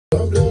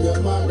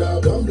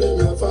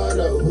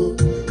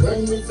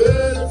we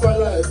fail for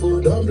life,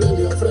 oh, don't blame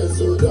your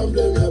friends, oh, don't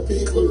blame your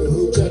people,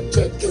 oh,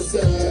 check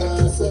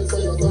yourself, for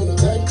your corner,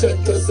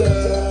 check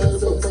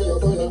yourself, for your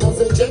corner, I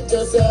say check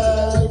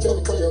yourself,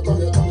 for your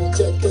corner,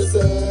 check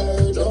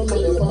yourself, don't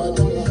blame your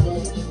partner.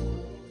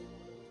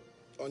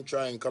 Don't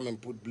try and come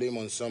and put blame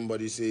on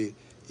somebody, say,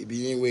 it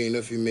be in way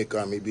enough you make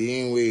them, it be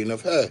in way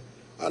enough, hey,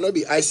 I'll not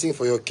be icing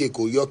for your cake,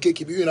 oh, your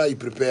cake, if you know how you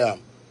prepare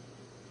them.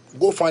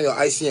 Go find your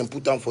icing and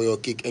put them for your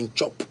cake and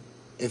chop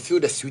and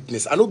feel the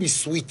sweetness. I know be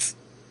sweet.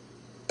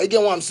 I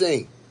get what I'm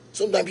saying.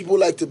 Sometimes people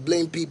like to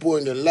blame people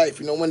in their life.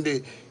 You know, when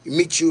they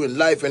meet you in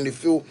life and they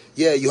feel,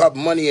 yeah, you have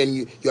money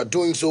and you're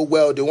doing so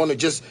well, they want to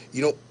just,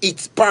 you know,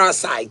 eat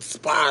parasites.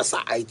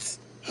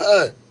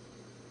 Hey.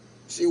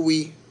 See,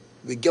 we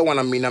get one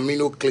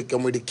amino click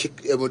and we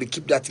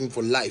keep that thing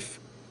for life.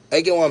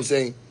 I get what I'm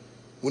saying.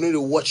 We need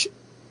to watch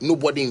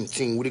nobody in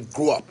thing. We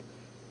grow up.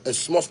 And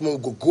small we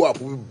go up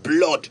with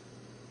blood.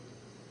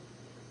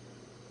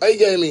 Are you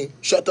getting me?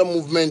 Shatta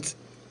Movement.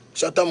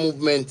 Shatta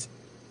Movement.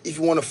 If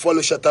you want to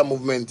follow Shatta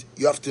Movement,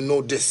 you have to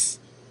know this.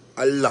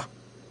 Allah.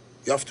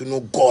 You have to know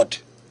God.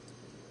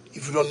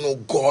 If you don't know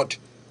God,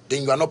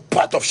 then you are not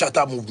part of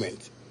Shatta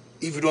Movement.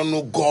 If you don't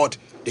know God,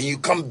 then you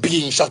can't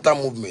be in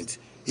Shatta Movement.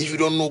 If you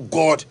don't know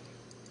God,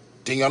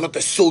 then you are not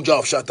a soldier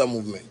of Shatta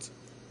Movement.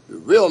 You're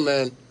real,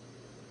 man.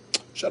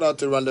 Shout out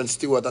to Randon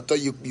Stewart. I thought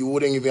you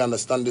wouldn't even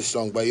understand this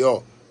song, but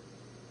yo,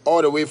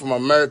 all the way from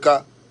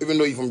America, even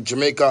though you're from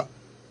Jamaica,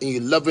 and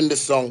you're loving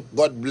this song,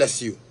 God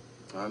bless you.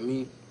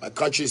 Amen. My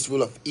country is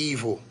full of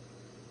evil,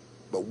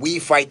 but we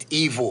fight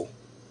evil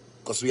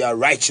because we are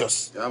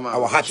righteous. Yeah,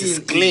 our heart is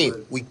clean.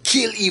 Evil. We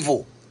kill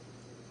evil.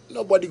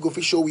 Nobody go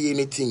for show we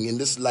anything in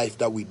this life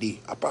that we did,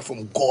 apart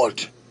from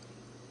God.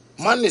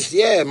 Man is,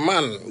 yeah,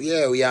 man.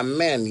 Yeah, we are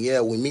men.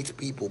 Yeah, we meet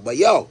people. But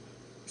yo,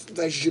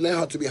 sometimes you should learn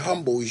how to be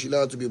humble. You should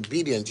learn how to be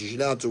obedient. You should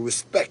learn how to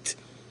respect.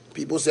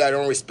 People say I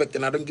don't respect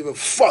and I don't give a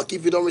fuck.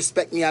 If you don't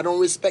respect me, I don't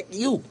respect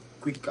you.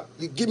 Quicker.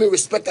 You give me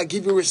respect, I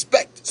give you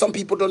respect. Some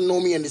people don't know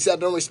me and they say I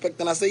don't respect,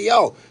 and I say,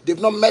 yo, they've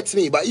not met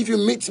me. But if you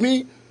meet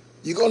me,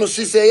 you're going to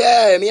say,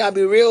 yeah, me, I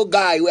be real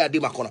guy where I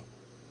do my corner.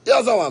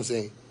 That's all I'm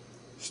saying.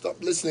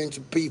 Stop listening to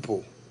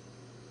people.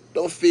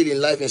 Don't fail in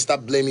life and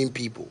start blaming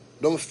people.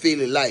 Don't fail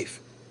in life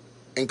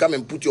and come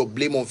and put your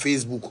blame on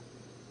Facebook.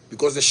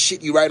 Because the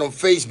shit you write on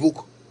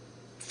Facebook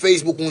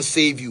won't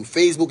save you.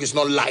 Facebook is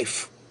not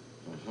life.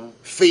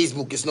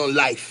 Facebook is not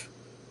life.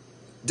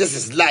 This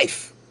is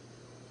life.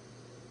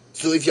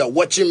 So if you're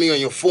watching me on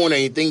your phone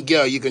and you think,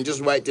 girl, you can just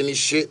write any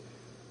shit,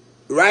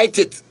 write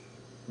it.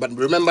 But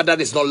remember that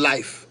it's not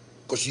life.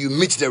 Because you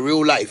meet the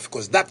real life.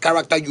 Because that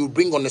character you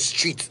bring on the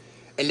street,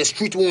 and the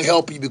street won't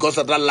help you because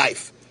of that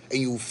life.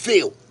 And you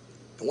fail.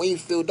 And when you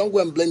fail, don't go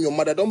and blame your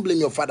mother. Don't blame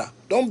your father.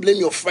 Don't blame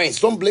your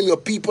friends. Don't blame your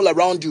people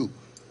around you.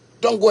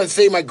 Don't go and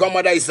say my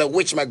grandmother is a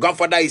witch, my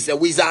grandfather is a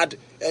wizard,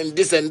 and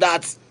this and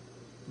that.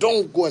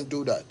 Don't go and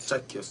do that.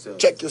 Check yourself.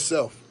 Check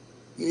yourself.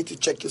 You need to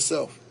check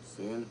yourself.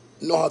 See?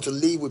 Know how to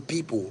live with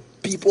people.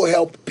 People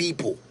help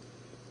people.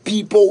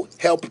 People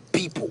help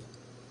people.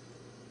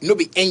 You know,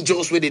 be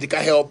angels where they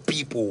can help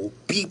people.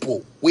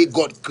 People where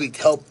God create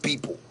help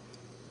people.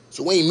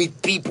 So when you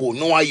meet people,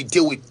 know how you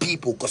deal with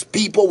people. Because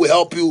people will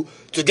help you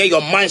to get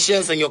your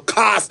mansions and your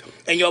cars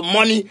and your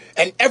money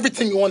and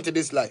everything you want in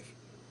this life.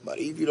 But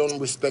if you don't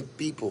respect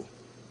people,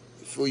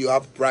 you feel you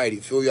have pride, you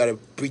feel you are the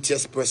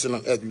prettiest person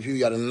on earth, you feel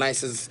you are the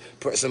nicest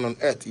person on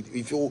earth,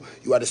 you feel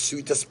you are the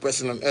sweetest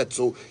person on earth,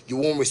 so you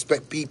won't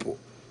respect people.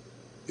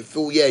 You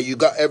feel, yeah, you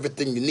got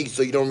everything you need,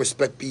 so you don't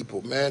respect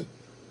people, man.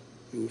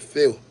 You will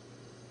fail.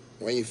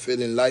 When you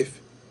fail in life,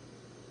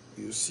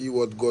 you see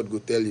what God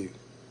will tell you.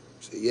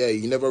 Say, yeah,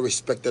 you never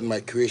respected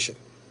my creation.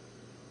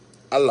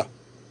 Allah,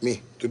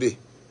 me, today,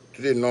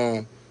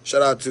 no.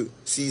 Shout out to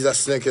Caesar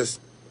Sneakers.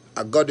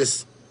 I got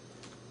this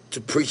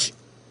to preach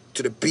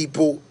to the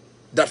people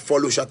that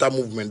follow Shatta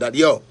Movement. That,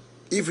 yo,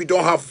 if you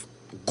don't have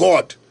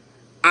God,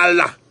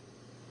 Allah,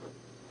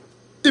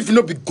 if you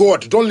not be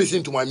God, don't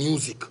listen to my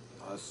music.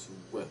 I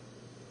swear.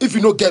 If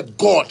you don't get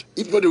God,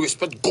 if you don't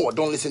respect God,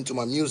 don't listen to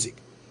my music.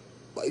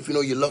 But if you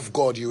know you love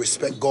God, you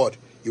respect God,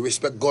 you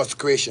respect God's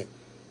creation,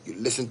 you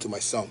listen to my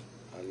song.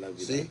 I love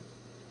you. See?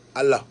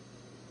 Allah.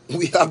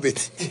 We have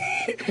it.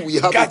 We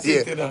have it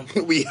here.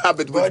 We have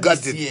it. We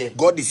got it.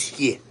 God is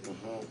here.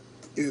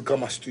 If you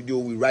come to studio,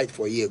 we write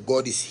for here.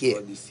 God is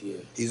here. God is here.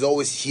 He's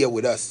always here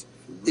with us.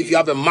 If you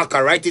have a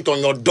marker, write it on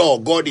your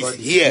door. God is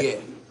here.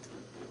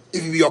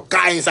 If your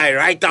car inside,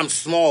 write them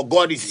small.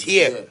 God is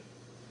here.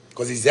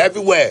 Because he's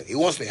everywhere. He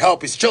wants to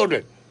help his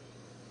children.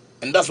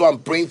 And that's why I'm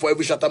praying for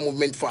every Shatta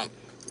Movement fan.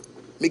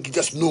 Make you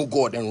just know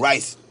God and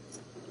rise.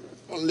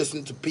 Don't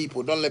listen to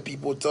people. Don't let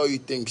people tell you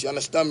things. You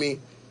understand me?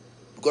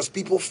 Because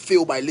people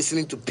fail by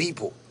listening to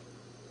people.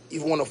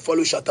 If you want to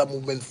follow Shatta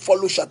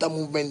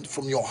Movement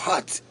from your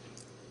heart.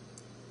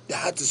 The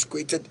heart is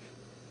created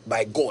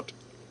by God.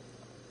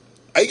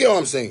 I get what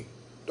I'm saying?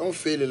 Don't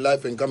fail in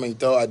life and come and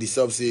tell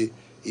Adisab say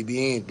he be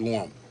ain't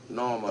doing.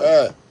 No,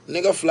 man.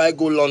 Nigga fly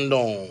go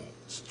London.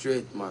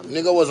 Straight, man.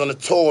 Nigga was on a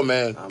tour,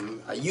 man.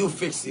 You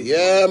fix it.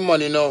 Yeah,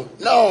 man, you know.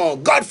 No,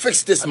 God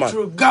fixed this, man.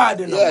 True God,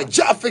 you know. Yeah,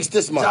 Jah fixed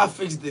this, man. Jah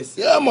fixed this.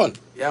 Yeah, man.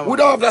 Yeah, man. We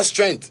don't have that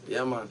strength.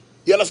 Yeah, man.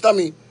 You understand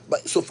me?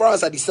 But so far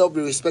as I deserve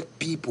to respect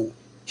people,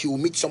 he will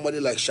meet somebody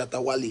like Shatta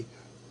Wale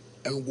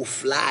and go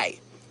fly.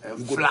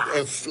 And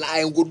fly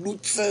and go do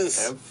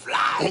things. And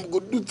fly. And go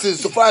do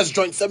things. So far as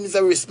joint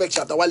 77 respect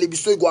Shatta Wale, be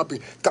so go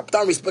happy.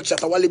 Captain respect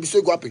Shatta Wale, be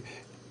so go happy.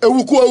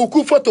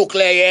 Ewuku photo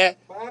clear, yeah?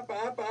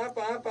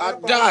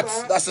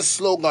 That's a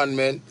slogan,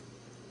 man.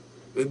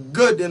 We're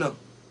good, you know.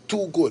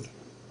 Too good.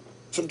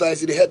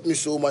 Sometimes it hurt me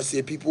so much.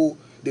 Say people,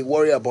 they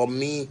worry about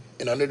me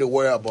and I know they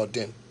worry about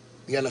them.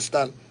 You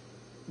understand?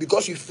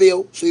 Because you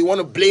fail, so you want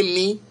to blame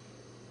me?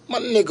 My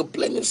nigga,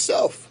 blame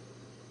yourself.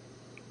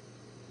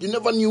 You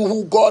never knew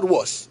who God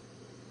was.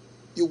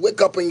 You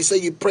wake up and you say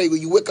you pray.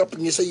 You wake up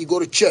and you say you go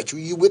to church.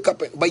 You wake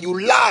up, but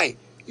you lie.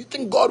 You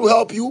think God will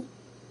help you?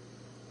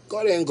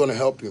 God ain't going to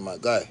help you, my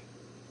guy.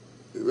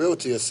 Be real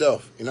to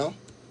yourself, you know?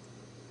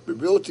 Be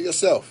real to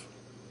yourself.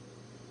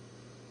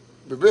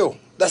 Be real.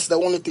 That's the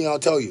only thing I'll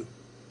tell you.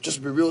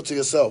 Just be real to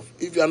yourself.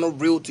 If you are not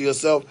real to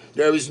yourself,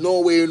 there is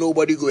no way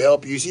nobody will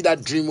help you. You see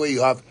that dream where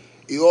you have,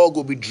 it all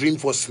go be dream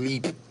for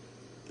sleep.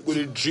 You go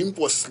to dream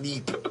for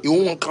sleep. It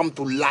won't come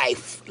to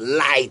life,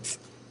 light.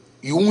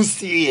 You won't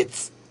see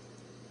it.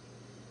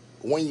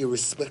 When you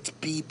respect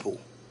people,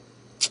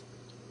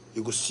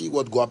 you go see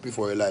what go happen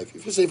for your life.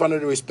 If you say if I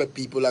don't respect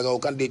people, like I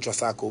can't date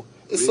Trasacco.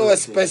 It's real so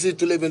expensive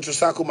to live in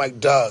Trasacco, my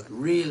dog.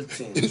 Real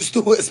thing. It's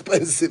too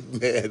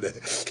expensive, man.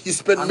 You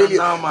spend millions.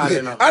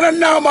 I don't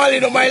know, man.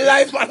 In my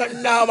life, I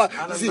don't know, man.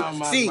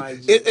 See,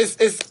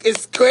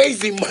 it's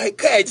crazy,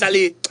 Mike.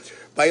 Actually,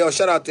 but yo,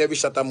 shout out to every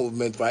Shatta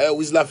Movement. I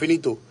always laughing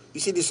it too. You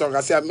see this song?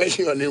 I say I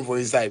mention your name for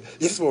inside.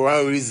 Just for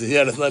one reason. You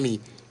understand me?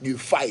 You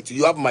fight.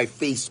 You have my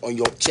face on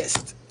your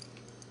chest,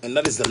 and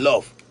that is the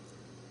love.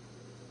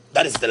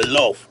 That is the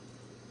love.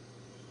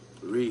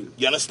 Real.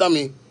 You understand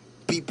me?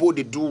 People,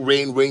 they do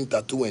rain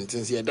tattoo and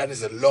things here. That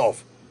is a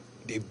love.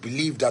 They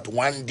believe that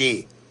one day,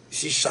 you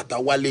see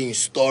Shatta Wale in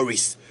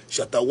stories,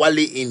 Shatta Wale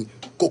in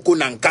Coco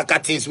and Kaka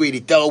things where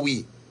they tell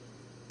we,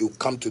 you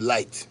come to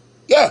light.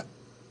 Yeah.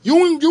 You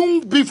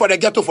won't be for the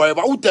ghetto forever.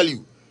 I will tell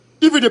you.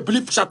 If you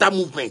believe Shatta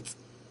Movement,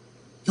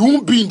 you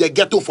won't be in the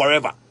ghetto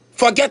forever.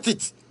 Forget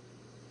it.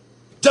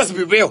 Just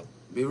be real.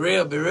 Be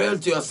real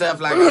to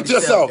yourself like real to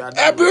yourself.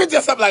 Be real to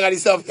yourself like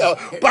yourself.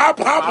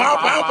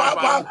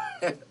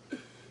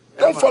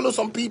 Don't follow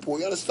some people,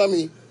 you understand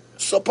me?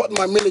 Support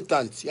my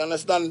militants, you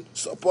understand?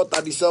 Support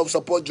Adiself,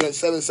 support Joint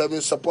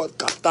 77, support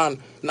Captain,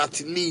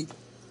 Natalie,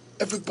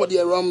 everybody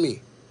around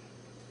me.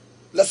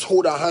 Let's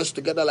hold our hands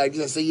together like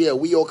this and say, yeah,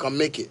 we all can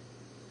make it.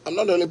 I'm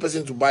not the only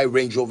person to buy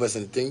Range Rovers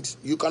and things.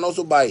 You can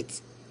also buy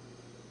it.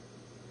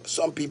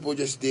 Some people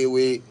just stay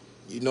away,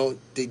 you know,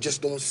 they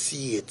just don't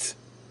see it.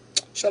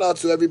 Shout out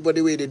to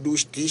everybody where they do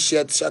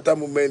t-shirts, Shatta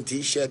Movement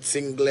t-shirts,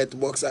 singlet,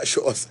 boxer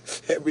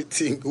shorts,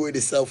 everything where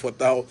they sell for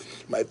town,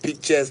 my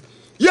pictures.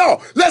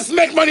 Yo, let's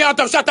make money out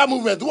of Shatta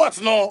Movement.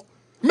 What no?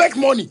 Make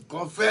money.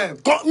 Confirm.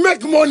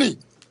 Make money.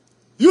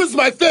 Use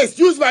my face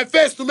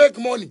to make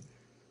money.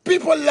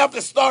 People love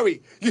the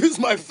story. Use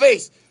my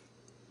face.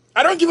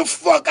 I don't give a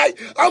fuck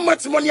how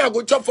much money I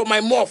go chop for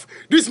my muff.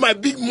 This is my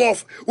big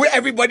muff where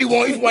everybody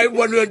want, if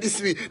everybody want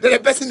this me, then the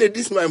person that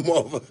this my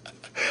muff.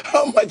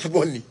 How much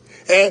money?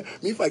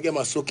 Me if I get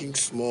my soaking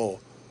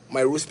small,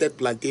 my roasted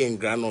plantain and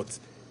granite,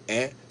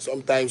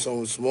 sometimes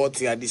some small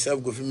thing I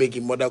deserve go for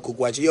making mother cook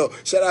watch. Yo,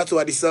 shout out to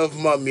Adiself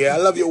mom, yeah. I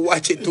love you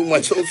watching too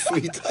much, so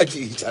sweet.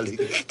 Aji, Charlie.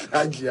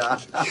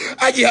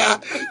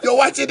 Aji, you're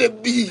watching the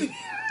bee.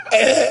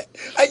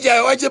 Aji,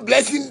 I watch a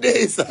blessing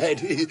day side.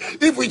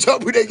 If we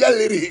chop with the girl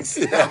lyrics.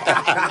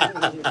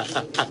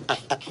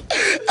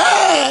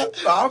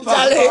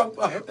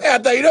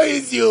 Charlie, you know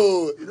it's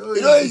you.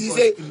 You know it's you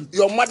say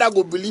your mother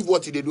go believe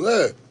what they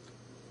do.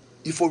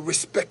 If you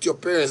respect your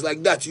parents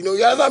like that, you know,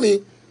 you understand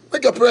me?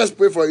 Make your parents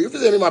pray for you. If you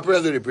say my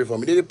parents don't pray for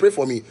me, they pray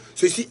for me.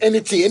 So you see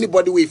anything,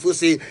 anybody will feel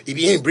say, if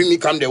he ain't bring me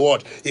come the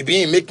word, if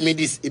he ain't make me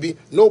this, if he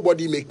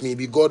nobody make me, it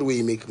be God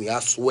will make me, I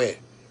swear.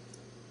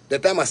 The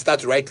time I start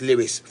to write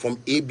lyrics from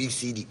A, B,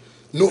 C, D,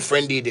 no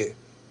friend did there.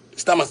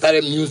 The time I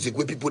started music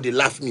where people they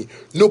laugh me,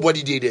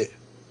 nobody did there.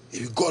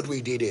 If you God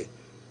will did there.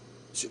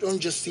 So don't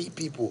just see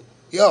people.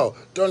 Yo,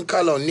 don't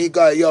call on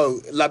nigga, yo,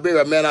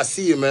 Liberia, man, I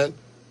see you, man.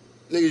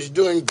 Niggas, you're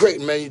doing great,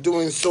 man. You're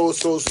doing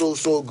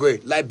so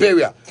great.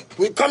 Liberia.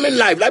 We coming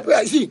live.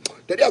 Liberia, see,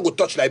 the day I go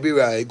touch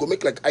Liberia, it go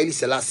make like Haile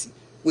Selassie.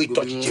 We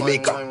touch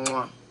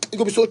Jamaica. It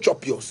go be so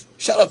chopious.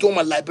 Shout out to all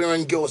my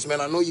Liberian girls,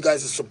 man. I know you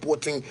guys are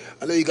supporting.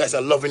 I know you guys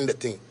are loving the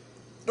thing.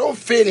 Don't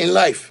fail in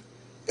life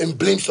and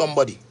blame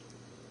somebody.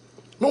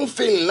 Don't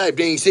fail in life.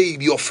 Then you say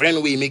your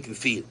friend will make you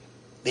fail.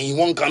 Then you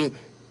won't come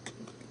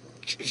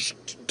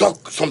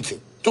talk something.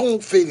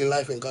 Don't fail in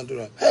life and come to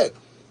that. Hey,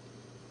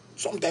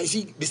 sometimes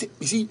you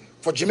see,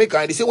 for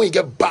Jamaica, they say when you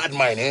get bad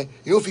mind,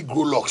 you know if you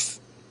grow locks.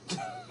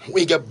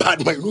 When you get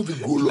bad mind, you know if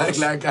you grow locks.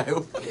 Like I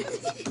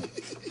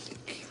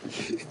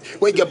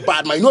When you get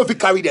bad man, you know if you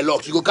carry the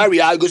locks, you go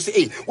carry out, you go say,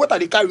 hey, what are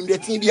they carrying? The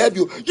thing they help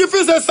you. You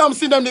feel say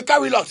something them they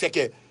carry locks,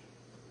 okay?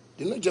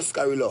 They not just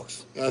carry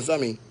locks. You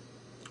understand me?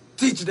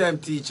 Teach them,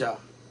 teacher.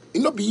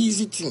 It not be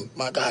easy thing,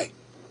 my guy.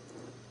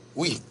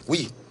 We.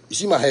 You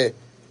see my hair?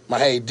 My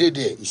hair did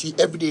there. You see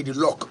every day the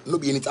lock. No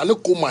be anything. I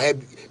don't comb my hair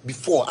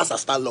before as I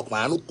start lock,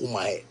 man. I don't comb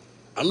my hair.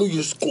 I don't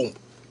use comb.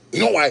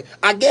 You know why?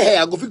 I get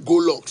hair, I go fit go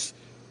locks.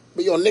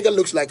 But your nigga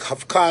looks like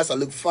half cast. I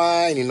look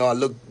fine, you know. I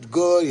look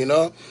good, you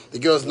know. The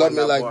girls love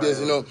me like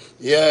this, you know.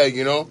 Yeah,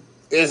 you know.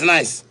 It's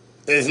nice.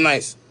 It's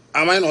nice.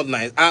 Am I not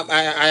nice?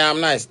 I am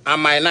nice.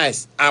 Am I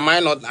nice? Am I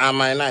not? Am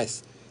I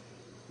nice?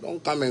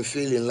 Don't come and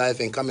fail in life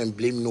and come and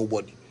blame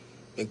nobody.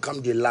 And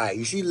come to lie.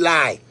 You see,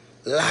 lie.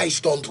 Lies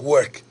don't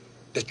work.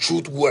 The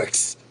truth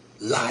works.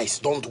 Lies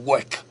don't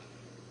work.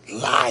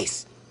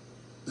 Lies.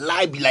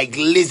 Lie be like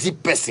lazy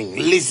person,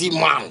 lazy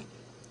man.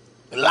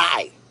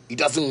 Lie. It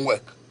doesn't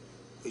work.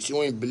 You see,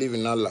 when you believe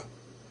in Allah,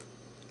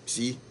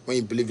 see, when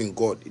you believe in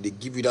God, they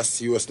give you that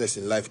seriousness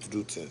in life to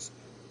do things.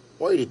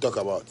 What do they talk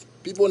about?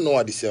 People know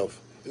how they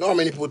self. You know how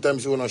many people tell me,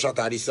 say, no, shut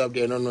up,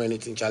 they don't know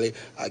anything, Charlie.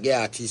 I get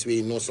artists where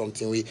you know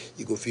something where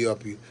you go feel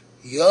up you.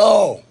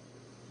 Yo!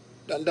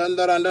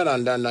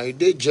 You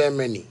did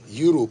Germany,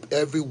 Europe,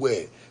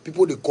 everywhere.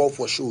 People they call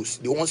for shows.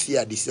 They won't see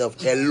at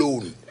themselves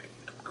alone.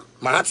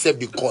 My heart self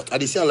they caught.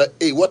 And they say like,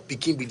 hey, what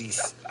picking be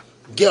this?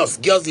 Girls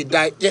they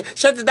die. Yeah,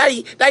 shut the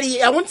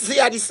daddy, I want to see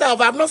at himself.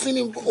 I've not seen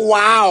him.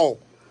 Wow.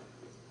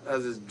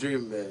 That's his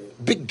dream, man.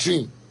 Big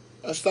dream.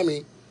 Understand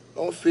me?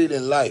 Don't fail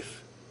in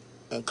life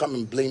and come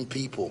and blame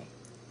people.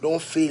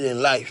 Don't fail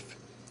in life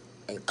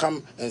and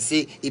come and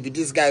say, if it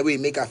this guy will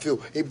make I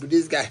feel, if it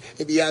this guy,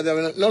 if he has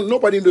no,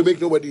 nobody will make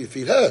nobody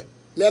feel. Hey,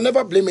 may I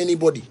never blame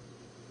anybody.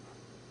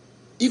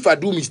 If I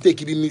do mistake,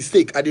 it be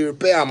mistake. I do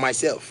repair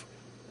myself.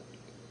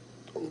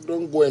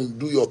 Don't go and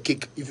do your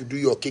cake. If you do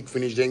your cake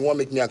finish, then you want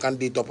to make me a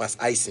candidate up as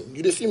icing.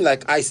 You just seem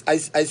like ice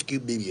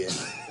cube baby, eh?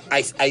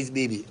 Ice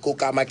baby.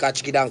 Coca my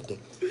catch kidanku.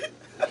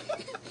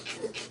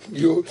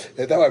 Yo,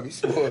 that would be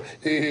small.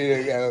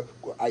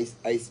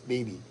 Ice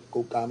baby.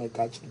 Coca my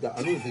catch kidanku.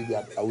 I don't think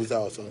that I was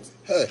out or something.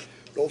 Hey,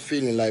 don't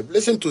feel in life.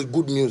 Listen to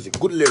good music,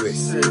 good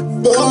lyrics.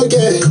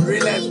 Okay.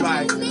 Relax,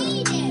 bye.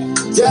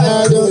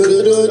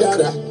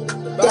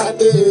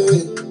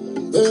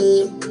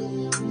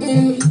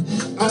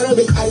 I don't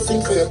be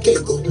icing for your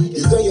cake, oh.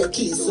 You got your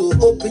keys, so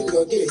open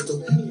your gate,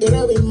 oh. You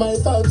know in my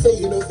fault, say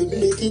you know if you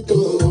make it,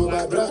 oh.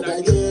 My brother,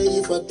 yeah,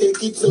 if I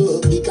take it,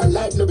 oh. Because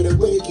life no be the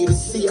way you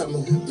see him.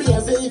 Me, I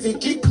say if you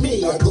kick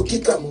me, I go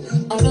kick him.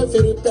 I know if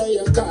you repair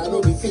your car,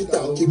 no be fit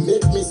out. You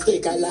make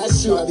mistake, I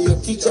last you, I be your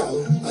teacher.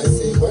 I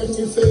say when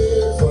you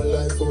fail for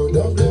life, oh,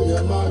 don't blame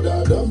your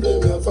mother, don't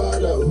blame your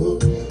father,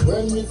 oh.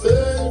 When we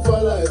fail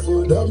for life,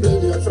 oh, don't blame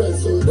your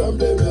friends, oh, don't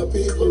blame your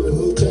people,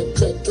 oh. Check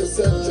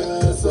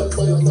yourself, so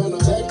for your corner.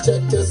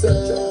 Check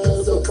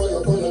yourself, so for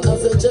your corner. I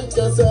say check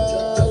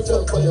yourself,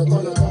 so for your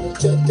corner.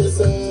 Check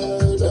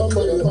yourself, so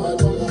for your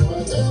corner.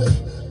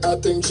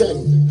 Attention.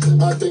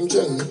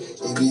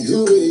 It be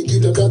you who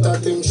give the better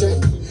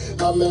attention.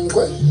 Amen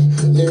kwe,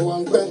 ne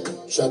one kwe.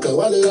 Shatta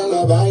Wale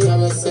lullaby,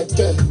 I'm a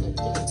second.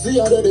 See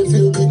how they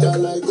feel bitter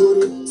like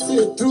guru. See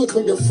the truth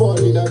when you fall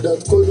in a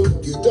that kulu.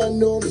 You don't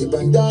know me,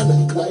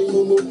 bandana, like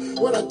mumu.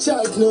 When I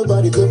charge,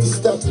 nobody go to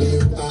stop me.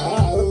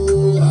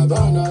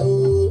 Havana,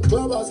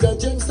 Clubhouse got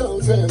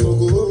Jamestown fam,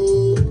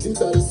 go.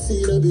 Things I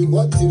see, they be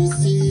what you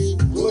see.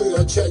 Go to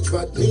your church,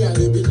 but me, I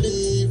don't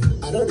believe.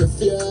 I don't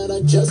fear, and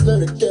I just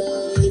not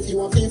care. If you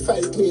want to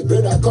fight me,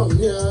 brother, come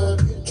here.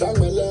 Try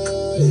my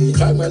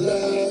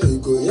life.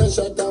 Go here,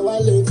 Shatta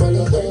Wale for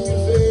your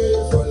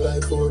fail for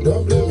life. Oh,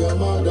 don't blame your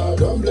mother,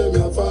 don't blame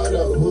your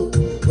father. Oh,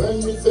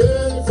 when we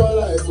fail for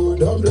life, oh,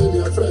 don't blame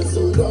your friends,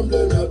 oh, don't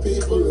blame your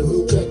people.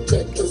 Oh,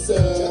 check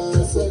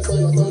yourself, so for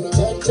your corner.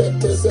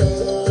 Check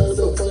yourself,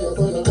 so for your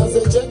corner. I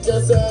say check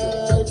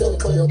yourself, check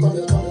for your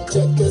corner.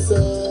 Check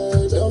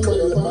yourself, check for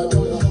your corner.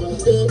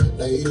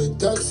 Now you the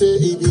talk say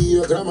he be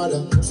your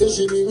grandmother. Say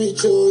she be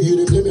rich, oh, you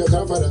the blame your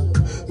grandfather.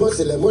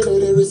 Muslim, we know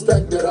they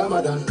respect the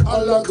Ramadan.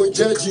 Allah go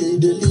judge you,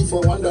 they live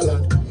for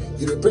Wonderland.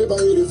 You dey pray, but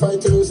you dey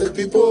fight innocent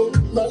people.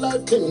 My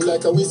life clean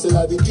like a whistle,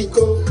 I be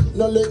Kiko.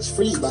 Knowledge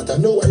free, but I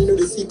know I know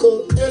the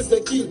sequel. Yes, they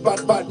kill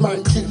bad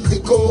man, kill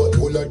Kiko.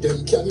 All of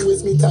them can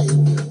waste me time.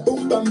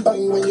 Boom, bam,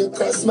 bang when you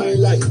cross my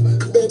line.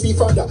 Baby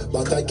father,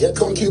 but I get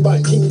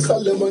concubine. King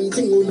Solomon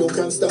thing who no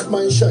can stop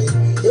my shine.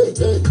 Hey,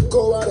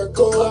 go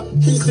out,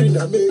 history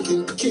not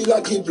making. Kill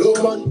blow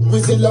man.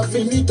 Whistle a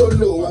finito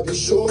low, I be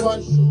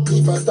showman.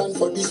 If I stand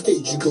for this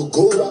stage, you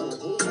go back.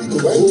 You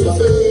go when you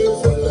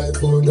fail for life,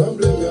 oh, don't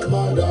blame your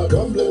mother,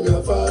 don't blame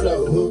your father,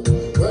 oh.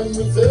 When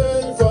you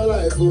fail for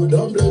life, oh,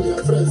 don't blame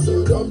your friends,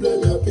 oh, don't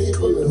blame your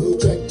people, oh.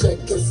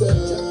 Check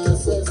yourself,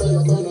 so for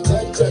your corner.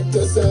 Check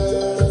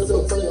yourself,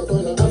 so for your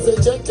corner. I say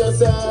check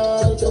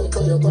yourself, check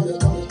for your corner.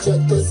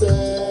 Check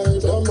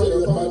yourself, don't for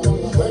your corner.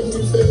 When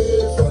you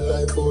fail for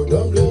life, oh,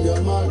 don't blame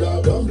your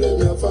mother, don't blame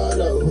your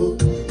father, oh.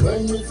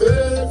 When you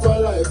fail for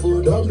life,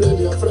 oh, don't blame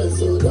your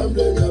friends, oh, don't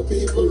blame your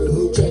people,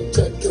 oh.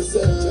 Check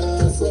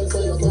yourself, so for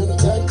your corner.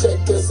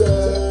 Check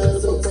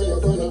yourself, so for your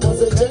corner. I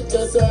say check yourself.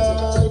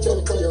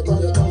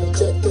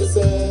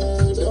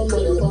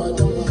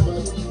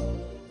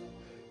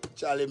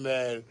 Wale,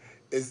 man,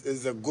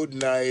 it's a good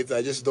night.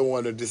 I just don't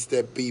want to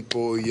disturb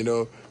people, you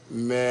know.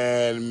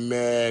 Man.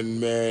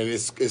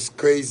 It's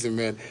crazy,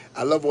 man.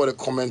 I love all the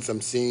comments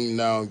I'm seeing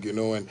now, you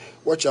know, and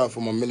watch out for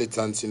my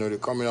militants, you know, they're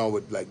coming out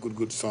with like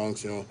good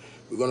songs, you know.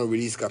 We're gonna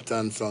release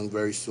Captain song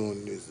very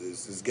soon.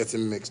 It's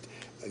getting mixed.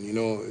 And you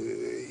know,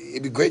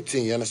 it'd be a great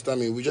thing, you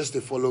understand me? We just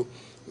to follow,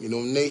 you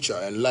know, nature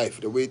and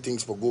life, the way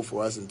things for go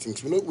for us and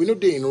things. We know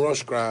they in a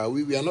rush, cry.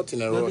 We are not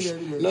in a rush.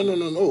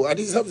 No. At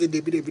this house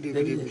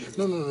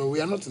No. We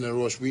are not in a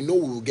rush. We know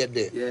we will get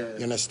there. Yeah.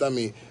 You understand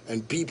me?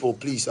 And people,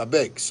 please, I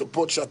beg,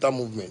 support Shatta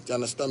Movement. You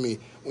understand me?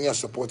 When you are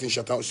supporting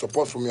Shatta,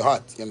 support from your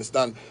heart. You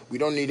understand? We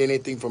don't need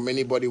anything from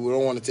anybody. We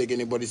don't want to take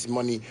anybody's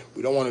money.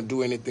 We don't want to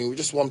do anything. We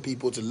just want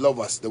people to love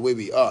us the way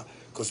we are,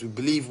 because we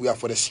believe we are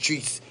for the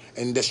streets.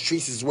 And the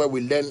streets is where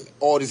we learn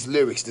all these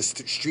lyrics. The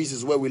streets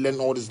is where we learn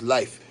all this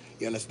life.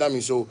 You understand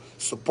me? So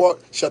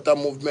support Shatta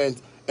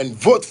Movement and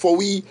vote for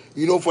we,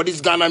 you know, for this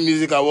Ghana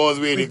Music Awards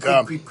where they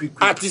come. Quick.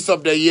 Artist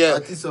of the year.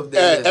 Artist of the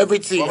year.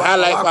 Everything. High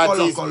life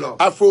artist.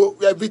 Afro,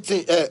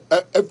 everything.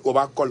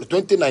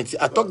 2019.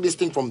 I talk this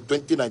thing from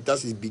 2019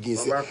 as it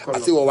begins. I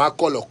say,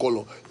 color.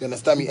 You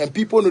understand me? And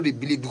people know they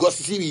believe, because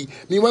you see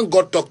me when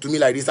God talk to me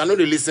like this, I know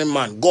they listen,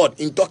 man. God,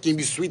 in talking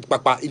be sweet,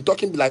 papa. In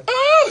talking be like,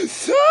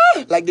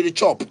 like they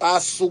chop. I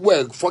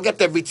swear,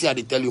 forget everything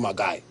they tell you, my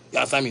guy. You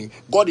understand me?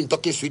 God in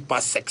talking sweet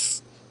past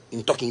sex.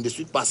 In talking the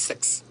sweet past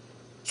sex.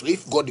 So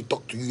if God they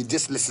talk to you,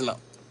 just listen up.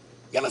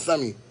 You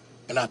understand me?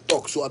 And I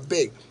talk. So I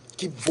beg,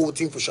 keep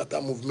voting for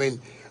Shatta Movement,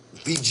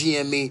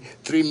 VGMA,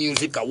 3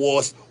 Music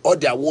Awards, all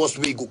the awards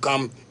where you go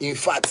come. In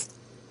fact,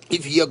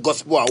 if you hear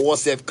gospel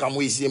awards have come,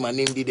 we say my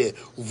name did there.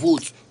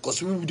 Vote. Because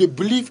they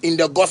believe in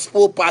the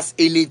gospel past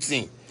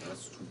anything.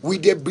 We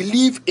they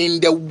believe in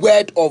the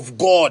word of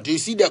God. You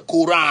see the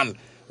Quran.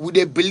 We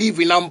they believe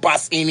in them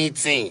past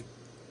anything.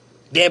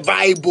 The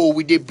Bible,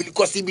 we they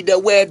because it be the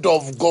word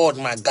of God,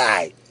 my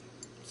guy.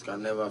 It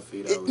can never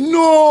fade away.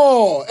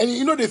 No, and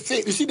you know they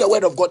fail. You see the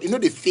word of God, you know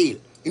they fail.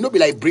 You know be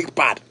like brick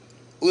pad.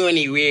 When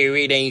you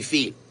read then you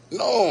fail.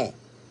 No.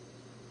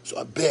 So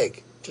I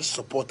beg, just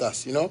support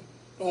us, you know.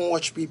 Don't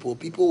watch people.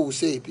 People who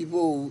say, people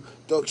who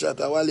talk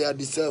Shatta Wale at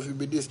this you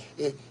be this.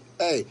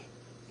 Hey,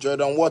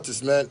 Jordan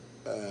Waters, man.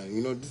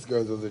 You know, this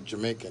girl was a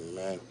Jamaican,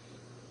 man.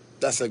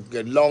 That's a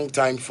long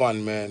time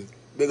fun, man.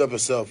 Big up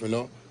yourself, you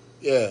know.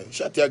 Yeah,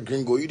 Shatta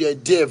Gringo, you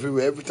there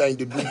everywhere, every time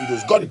they do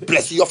videos. God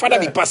bless you. Your father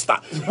be pastor.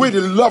 We they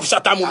love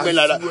Shatta Movement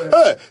like that.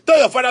 Hey, tell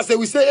your father, say,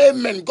 we say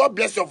amen. God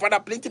bless your father.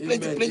 Plenty.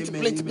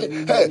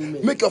 Hey,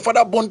 make your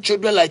father born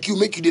children like you,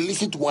 make you they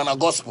listen to one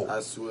gospel. I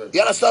swear. You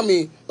understand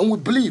me? And we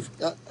believe.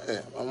 Hey,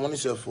 I'm only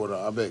self for that.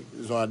 I beg.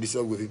 This one I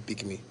deserve with it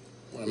pick me.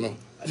 I know.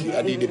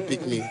 I did they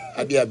pick me.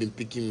 I did have been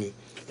picking me.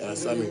 You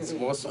understand me?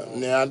 Small.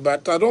 Yeah,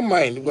 but I don't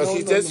mind because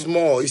he says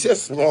small. He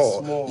says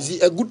small. You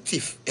see, a good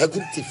thief.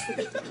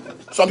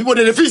 Some people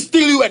they feel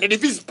steal you and they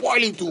feel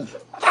spoiling too.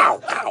 How?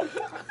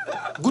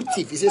 Good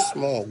thief. He says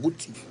small. Good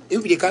thief.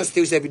 If they can't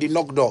steal, say they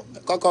knock door.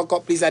 Come,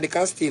 please, they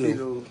can't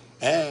steal.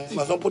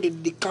 But some people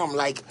they come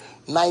like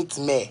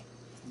nightmare.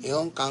 You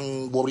don't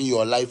can worry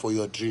your life or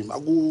your dream. I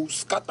go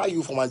scatter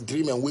you for my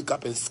dream and wake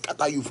up and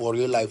scatter you for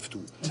real life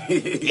too.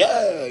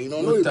 Yeah, you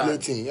know, no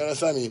thing. You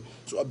understand me?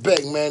 So I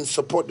beg, man,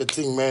 support the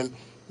thing, man.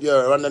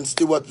 Yeah, and then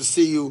Stewart, to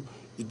see you.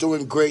 You're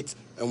doing great,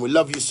 and we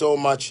love you so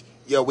much.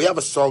 Yeah, we have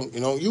a song, you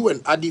know. You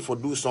and Adi for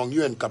do song,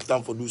 you and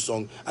Captain for do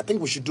song. I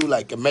think we should do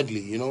like a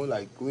medley, you know,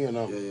 like you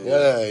know.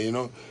 Yeah, you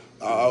know.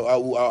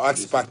 I'll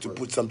ask Pac to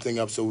put something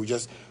up, so we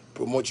just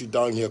promote you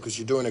down here because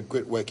you're doing a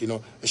great work, you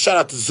know. And shout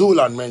out to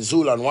Zulan, man.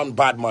 Zulan, one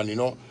bad man, you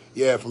know.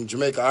 Yeah, from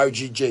Jamaica,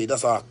 RGJ.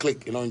 That's our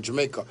clique, you know, in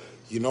Jamaica.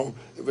 You know,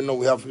 even though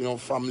we have, you know,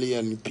 family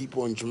and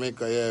people in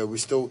Jamaica, yeah, we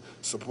still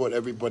support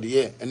everybody,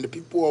 yeah. And the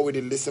people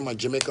already listen to my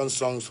Jamaican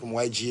songs from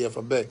YGF,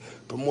 I beg,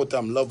 promote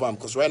them, love them.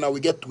 Because right now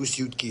we get 2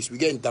 suitcases. We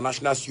get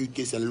international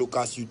suitcase and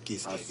local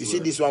suitcase. You see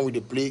this one with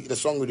the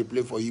song we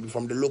play for you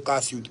from the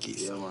local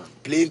suitcase. Yeah, man.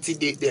 Plenty,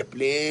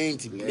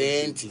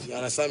 plenty. You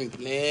understand me?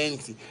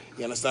 Plenty.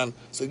 You understand?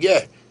 So,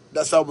 yeah,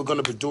 that's how we're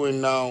going to be doing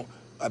now.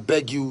 I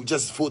beg you,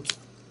 just vote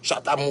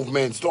Shatta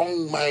Movement.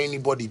 Don't mind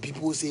anybody.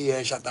 People say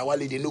Shatta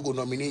Wale, they no go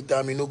nominate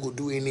them, they no go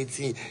do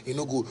anything, you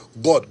no go.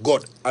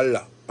 God,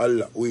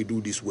 Allah, we do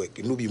this work.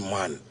 You no be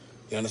man.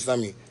 You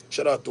understand me?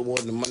 Shout out to all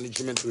the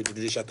management with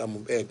the Shatta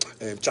Movement,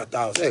 Shatta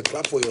House. Hey,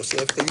 clap for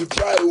yourself. Hey, you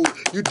try,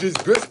 you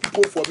disgrace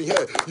people for me.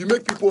 Hey, you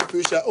make people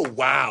feel shy. Oh,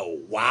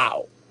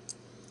 wow.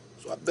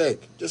 So I beg,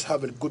 just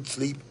have a good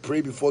sleep.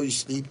 Pray before you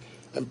sleep.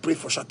 And pray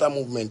for Shatta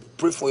Movement.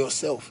 Pray for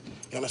yourself.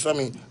 You understand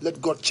me? Let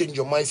God change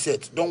your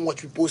mindset. Don't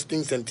watch people post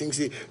things and things.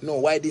 Say, no,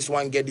 why this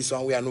one get this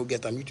one? We are no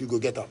get them. You two go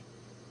get them.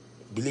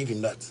 Believe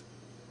in that.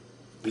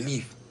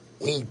 Believe.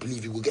 When you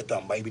believe, you will get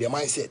them by the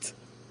mindset.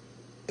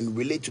 And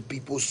relate to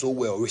people so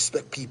well.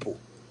 Respect people.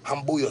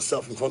 Humble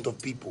yourself in front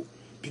of people.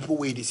 People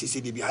where they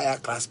say they be higher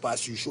class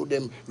past you. Show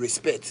them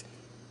respect.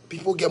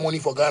 People get money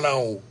for Ghana,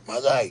 oh,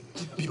 my guy.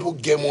 People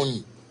get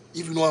money.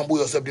 If you don't humble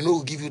yourself, they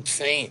don't give you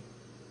 10.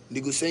 They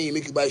go say you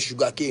make you buy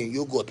sugar cane,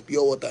 yogurt,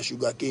 pure water,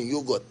 sugar cane,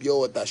 yogurt, pure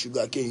water,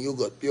 sugar cane,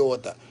 yogurt, pure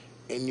water.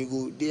 And you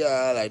go, they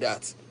are like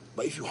that.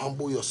 But if you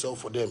humble yourself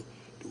for them,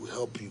 they will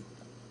help you.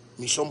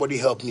 Me, somebody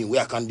help me.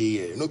 Where I can't do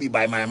here? No be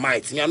by my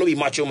might. Me, I no be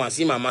macho man.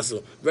 See my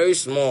muscle, very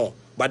small,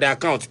 but the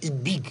account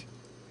it big.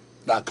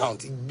 The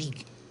account it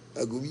big.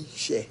 I go be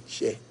share.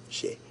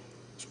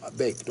 So I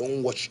beg,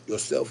 don't watch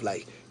yourself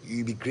like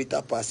you be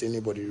greater past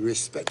anybody.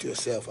 Respect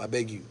yourself. I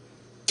beg you.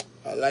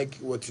 I like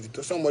what you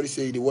do. Somebody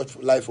say they watch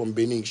live from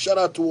Benin. Shout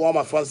out to all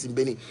my fans in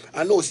Benin.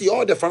 I know, see,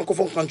 all the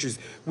francophone countries,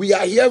 we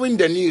are hearing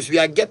the news. We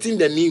are getting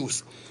the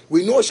news.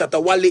 We know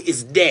Shatta Wale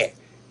is there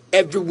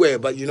everywhere,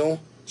 but you know,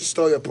 just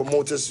tell your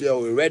promoters, yeah,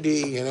 we're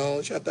ready, you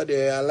know, Shatta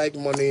there, I like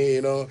money,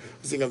 you know,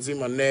 I think I'm seeing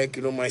my neck,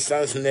 you know, my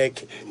son's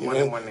neck,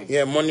 money.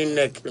 Yeah, money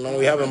neck, you know,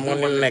 we have a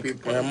money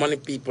neck, money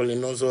people, you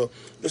know, so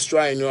just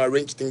try and, you know,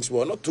 arrange things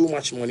well, not too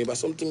much money, but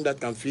something that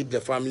can feed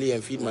the family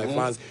and feed my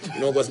fans, you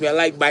know, because me, I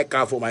like buy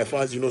car for my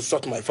fans, you know,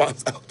 sort my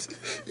fans out,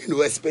 you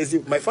know,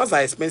 expensive, my fans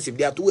are expensive,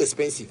 they are too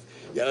expensive,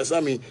 you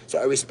understand me, so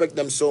I respect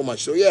them so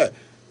much, so yeah.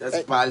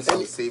 That's pals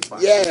and safer.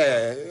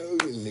 Yeah,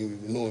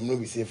 no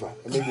be safer.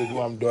 Maybe do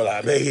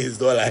 $1. Maybe it's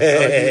 $1.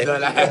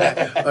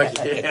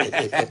 Okay.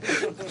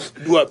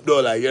 Do up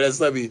 $1. You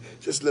understand me?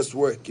 Just let's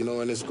work, you know,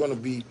 and it's gonna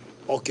be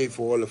okay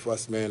for all of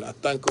us, man. I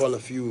thank all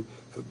of you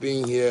for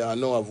being here. I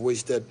know I've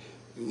wasted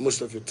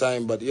most of your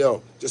time, but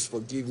yo, just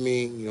forgive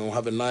me. You know,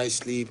 have a nice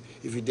sleep.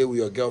 If you did with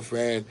your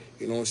girlfriend,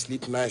 you know,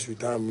 sleep nice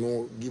with her. You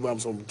know, give them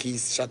some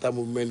keys, Shatta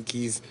Movement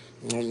keys.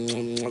 You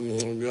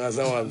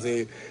understand what I'm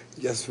saying?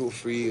 Just feel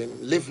free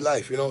and live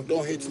life, you know.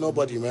 Don't hate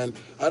nobody, man.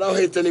 I don't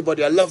hate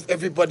anybody. I love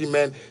everybody,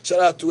 man. Shout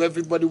out to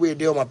everybody where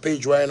there on my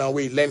page right now.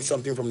 We learn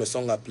something from the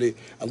song I play.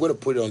 I'm going to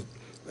put it on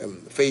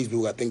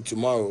Facebook, I think,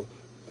 tomorrow.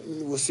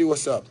 We'll see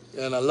what's up.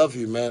 And I love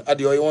you, man.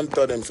 Adio, you want to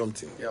tell them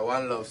something? Yeah,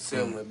 one love,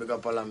 same way. Big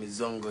up all of me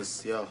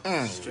Zongos, yeah.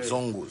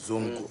 Zongo.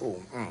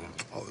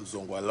 Oh,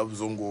 Zongo. I love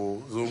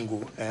Zongo.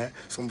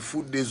 Some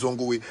food day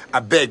Zongo way. I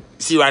beg.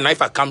 See right now,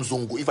 if I come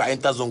Zongo, if I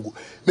enter Zongo,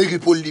 make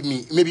people leave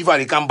me. Maybe if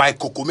I can buy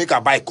cocoa, make I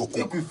buy cocoa.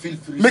 Make you feel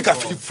free. Make I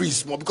feel free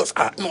small because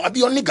no, I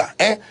be your nigga.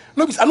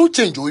 No, I don't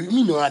change. You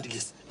mean no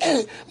this?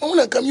 When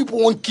I come, you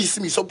people want kiss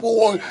me. Some people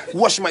want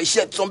wash my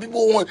shirt. Some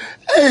people want.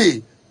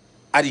 Hey.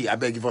 Adi, I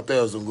beg you for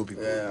tell your Zongo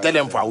people. Yeah, tell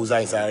them for Hausa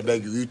inside. I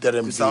beg you. You tell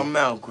them. Hey,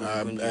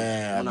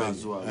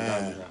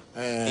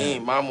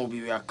 Mamobi,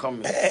 we are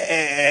coming.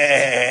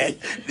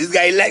 This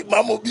guy like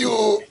Mamobi.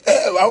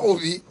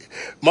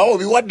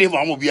 Mamobi, what name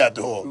Mamobi at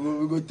all?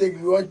 We want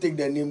to take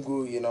the name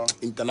go, you know.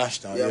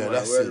 International. Yeah, man,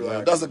 that's it.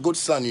 Man. That's a good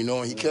son, you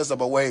know. He cares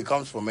about where he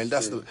comes from, and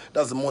that's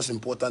the most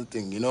important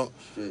thing, you know.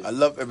 I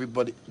love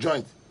everybody.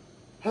 Joint.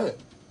 Hey.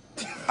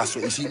 So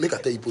you see, make a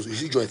tell you, you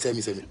see, Joint tell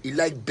me, he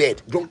like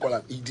bed. Don't call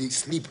him. He did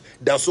sleep.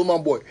 That's so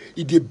man boy.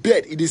 He did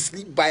bed. He did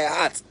sleep by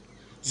heart.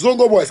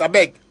 Zongo boys, I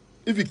beg.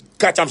 If you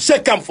catch him,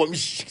 shake him for me.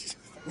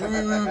 We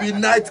be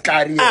night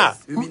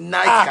carriers. We be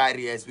night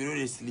carriers. We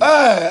don't sleep.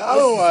 I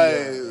don't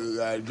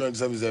know. I Joint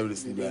service every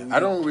sleep. I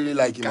don't really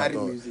like him at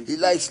all. He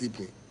likes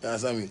sleeping. You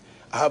understand me?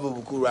 I have a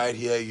buku right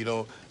here, you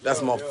know.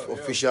 That's my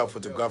official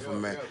photographer,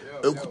 man.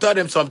 Tell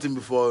them something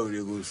before they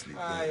go to sleep.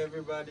 Hi,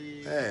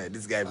 everybody. Hey,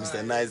 this guy,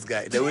 Mr. Nice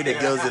Guy. The way the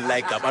girls they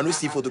like him. I don't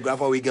see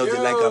photographer where girls they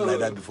like him like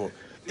that before.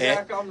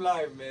 Yeah, come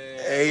live, man.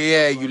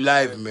 Yeah, you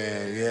live,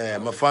 man. Yeah,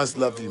 my fans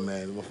love you,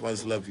 man. My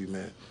fans love you,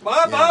 man.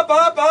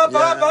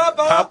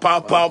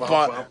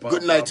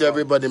 Good night to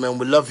everybody, man.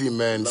 We love you,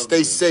 man.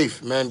 Stay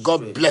safe, man.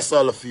 God bless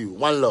all of you.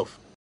 One love.